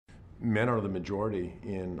Men are the majority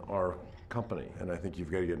in our company, and I think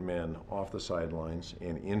you've got to get men off the sidelines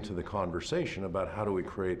and into the conversation about how do we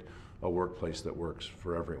create a workplace that works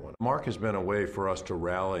for everyone. Mark has been a way for us to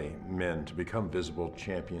rally men to become visible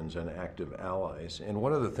champions and active allies, and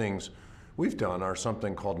one of the things we've done are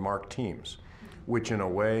something called Mark Teams, which in a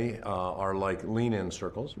way are like lean-in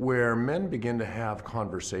circles, where men begin to have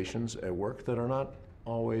conversations at work that are not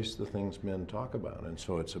always the things men talk about. And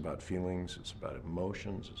so it's about feelings, it's about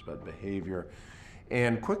emotions, it's about behavior.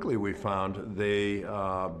 And quickly we found they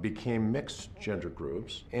became mixed gender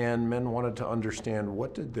groups, and men wanted to understand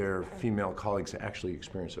what did their female colleagues actually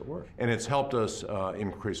experience at work. And it's helped us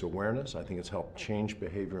increase awareness. I think it's helped change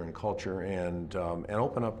behavior and culture and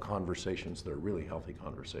open up conversations that are really healthy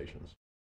conversations.